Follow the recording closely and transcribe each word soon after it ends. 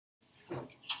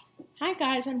Hi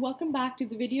guys, and welcome back to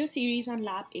the video series on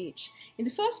Lab H. In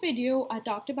the first video, I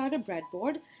talked about a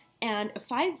breadboard and a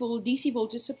 5-volt DC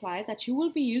voltage supply that you will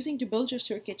be using to build your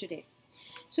circuit today.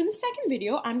 So in the second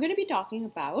video, I'm going to be talking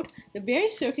about the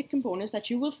various circuit components that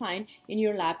you will find in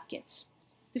your lab kits.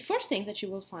 The first thing that you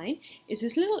will find is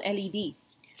this little LED.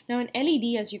 Now an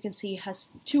LED, as you can see,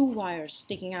 has two wires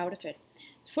sticking out of it.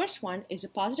 The first one is a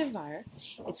positive wire.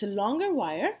 It's a longer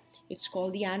wire. It's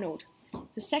called the anode.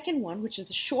 The second one, which is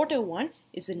the shorter one,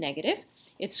 is the negative.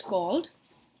 It's called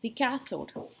the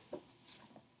cathode.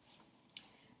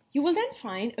 You will then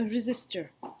find a resistor.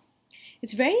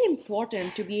 It's very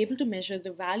important to be able to measure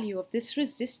the value of this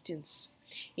resistance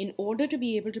in order to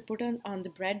be able to put on the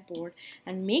breadboard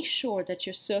and make sure that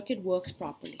your circuit works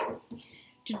properly.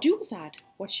 To do that,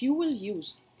 what you will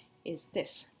use is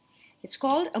this. It's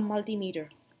called a multimeter.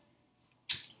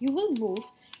 You will move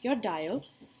your dial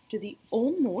to the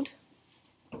ohm mode.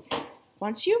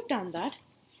 Once you've done that,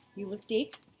 you will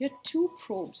take your two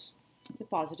probes, the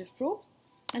positive probe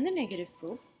and the negative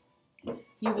probe.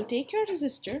 You will take your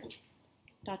resistor,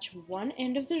 touch one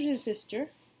end of the resistor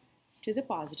to the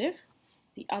positive,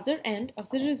 the other end of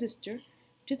the resistor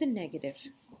to the negative.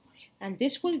 And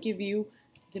this will give you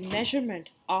the measurement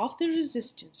of the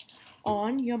resistance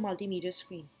on your multimeter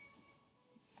screen.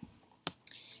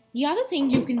 The other thing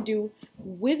you can do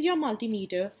with your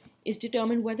multimeter is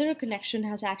determine whether a connection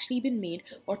has actually been made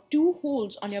or two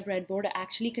holes on your breadboard are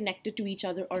actually connected to each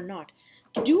other or not.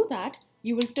 To do that,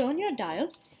 you will turn your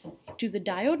dial to the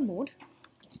diode mode,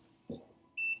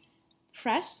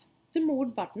 press the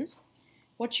mode button.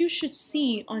 What you should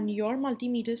see on your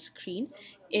multimeter screen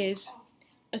is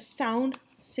a sound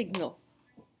signal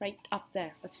right up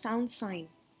there, a sound sign.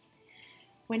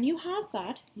 When you have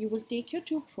that, you will take your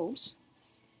two probes,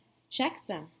 check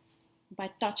them by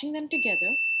touching them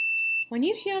together. When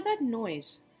you hear that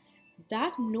noise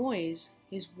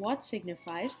is what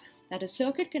signifies that a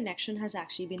circuit connection has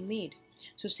actually been made.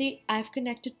 So say I've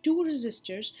connected two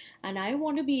resistors and I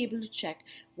want to be able to check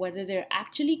whether they're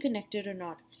actually connected or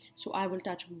not. So I will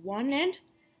touch one end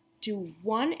to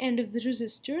one end of the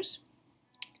resistors,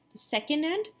 the second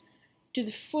end to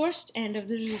the first end of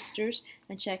the resistors,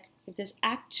 and check if there's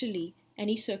actually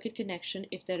any circuit connection,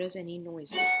 if there is any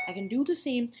noise. I can do the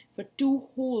same for two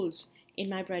holes in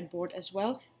my breadboard as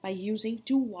well by using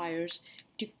two wires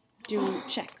to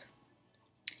check.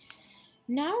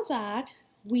 Now that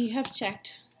we have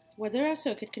checked whether our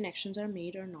circuit connections are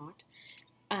made or not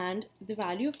and the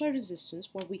value of our resistance,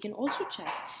 what we can also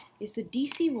check is the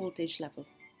DC voltage level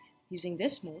using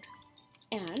this mode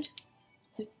and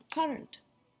the current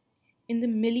in the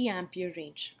milliampere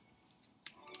range.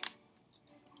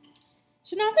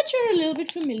 So now that you're a little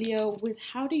bit familiar with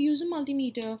how to use a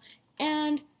multimeter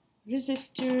and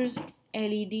resistors,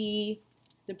 LED,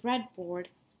 the breadboard,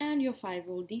 and your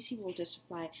 5-volt DC voltage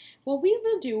supply, what we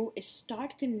will do is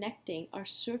start connecting our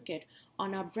circuit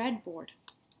on our breadboard.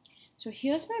 So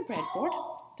here's my breadboard,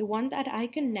 the one that I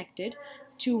connected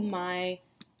to my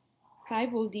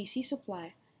 5-volt DC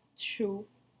supply through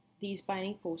these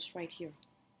binding posts right here.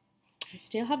 I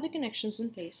still have the connections in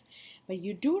place, but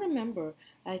you do remember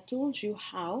I told you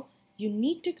how you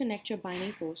need to connect your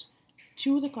binding posts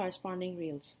to the corresponding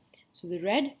rails. So the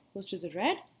red goes to the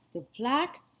red, the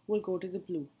black will go to the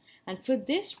blue. And for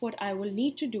this, what I will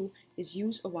need to do is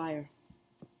use a wire.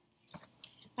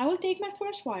 I will take my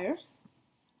first wire,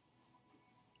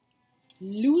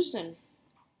 loosen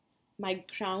my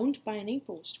ground binding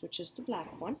post, which is the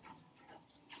black one.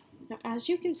 Now, as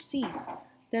you can see,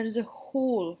 there is a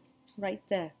hole right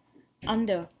there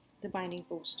under the binding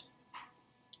post.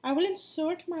 I will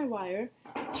insert my wire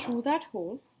through that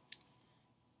hole,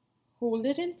 hold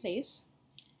it in place,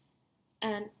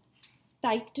 and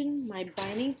tighten my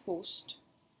binding post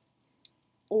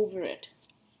over it.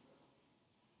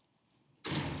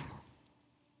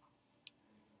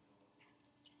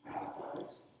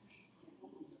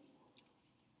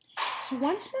 So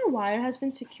once my wire has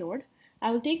been secured,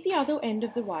 I will take the other end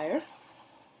of the wire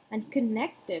and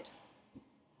connect it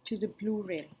to the blue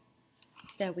rail.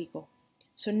 There we go.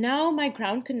 So now my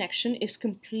ground connection is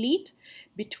complete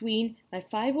between my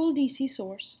 5-volt DC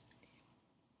source,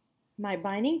 my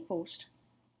binding post,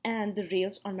 and the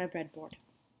rails on my breadboard.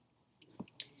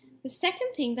 The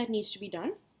second thing that needs to be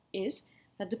done is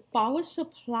that the power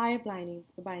supply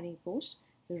binding post,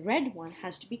 the red one,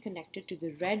 has to be connected to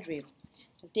the red rail.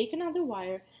 So I'll take another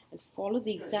wire and follow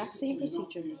the exact same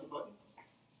procedure.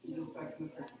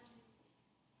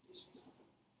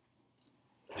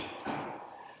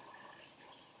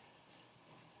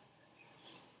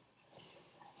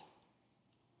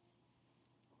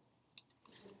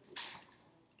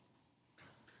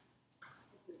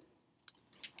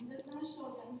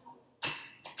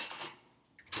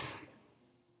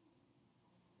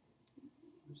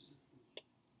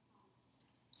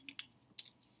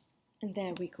 And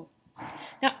there we go.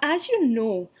 Now, as you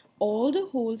know, all the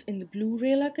holes in the blue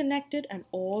rail are connected and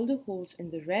all the holes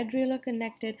in the red rail are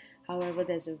connected. However,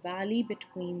 there's a valley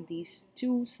between these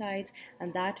two sides,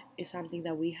 and that is something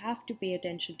that we have to pay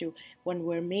attention to when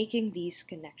we're making these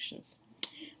connections.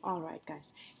 Alright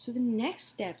guys, so the next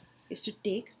step is to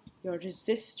take your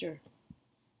resistor.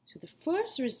 So the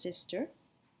first resistor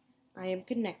I am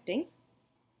connecting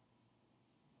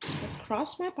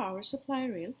across my power supply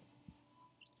rail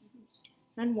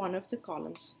and one of the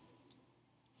columns.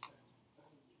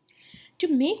 To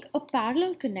make a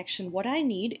parallel connection, what I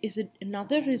need is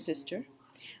another resistor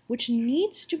which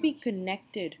needs to be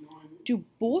connected to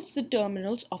both the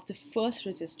terminals of the first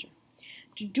resistor.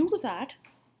 To do that,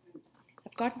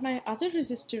 I've got my other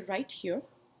resistor right here.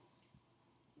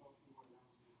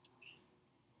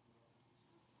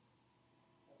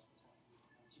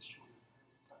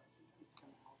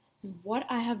 What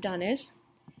I have done is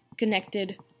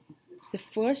connected the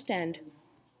first end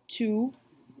to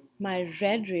my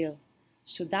red rail.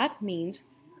 So that means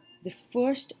the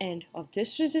first end of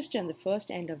this resistor and the first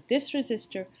end of this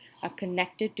resistor are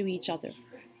connected to each other.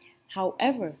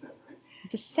 However,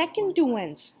 the second two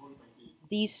ends,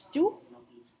 these two,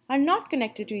 are not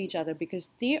connected to each other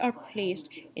because they are placed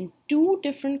in two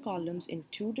different columns in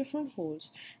two different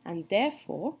holes, and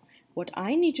therefore what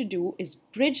I need to do is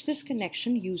bridge this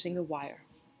connection using a wire.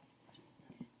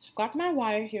 So I've got my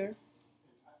wire here.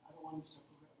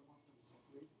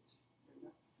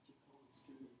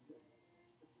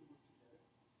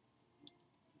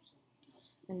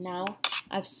 And now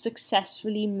I've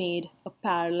successfully made a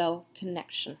parallel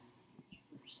connection.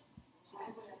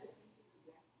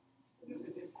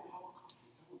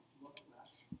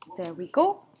 So there we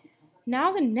go.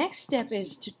 Now the next step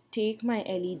is to take my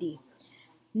LED.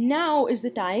 Now is the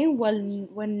time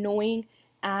when knowing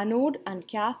anode and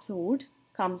cathode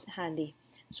comes handy.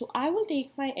 So I will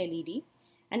take my LED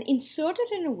and insert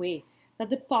it in a way that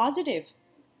the positive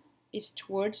is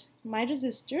towards my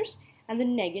resistors and the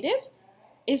negative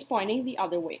is pointing the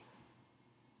other way.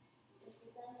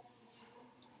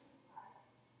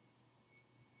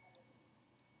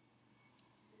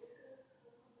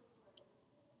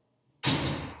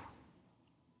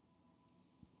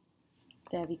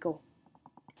 There we go.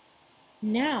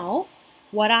 Now,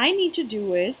 what I need to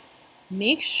do is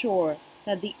make sure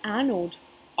that the anode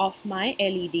of my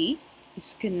LED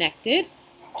is connected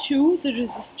to the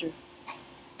resistor.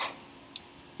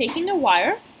 Taking a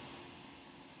wire,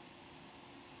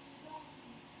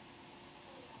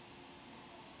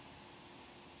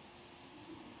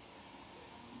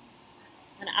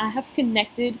 and I have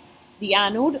connected the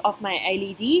anode of my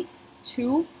LED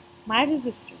to my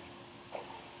resistor.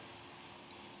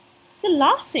 The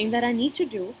last thing that I need to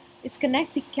do is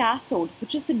connect the cathode,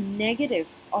 which is the negative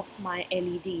of my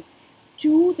LED,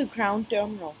 to the ground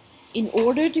terminal in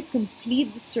order to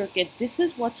complete the circuit. This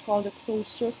is what's called a closed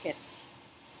circuit.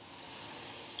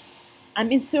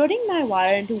 I'm inserting my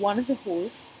wire into one of the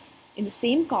holes in the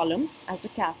same column as the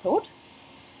cathode,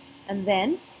 and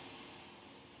then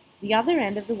the other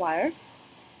end of the wire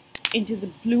into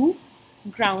the blue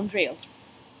ground rail.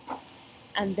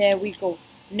 And there we go.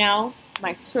 Now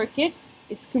my circuit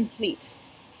is complete.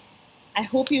 I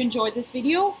hope you enjoyed this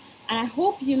video, and I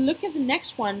hope you look at the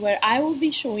next one where I will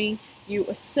be showing you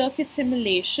a circuit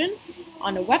simulation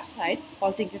on a website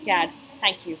called Tinkercad.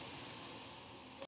 Thank you.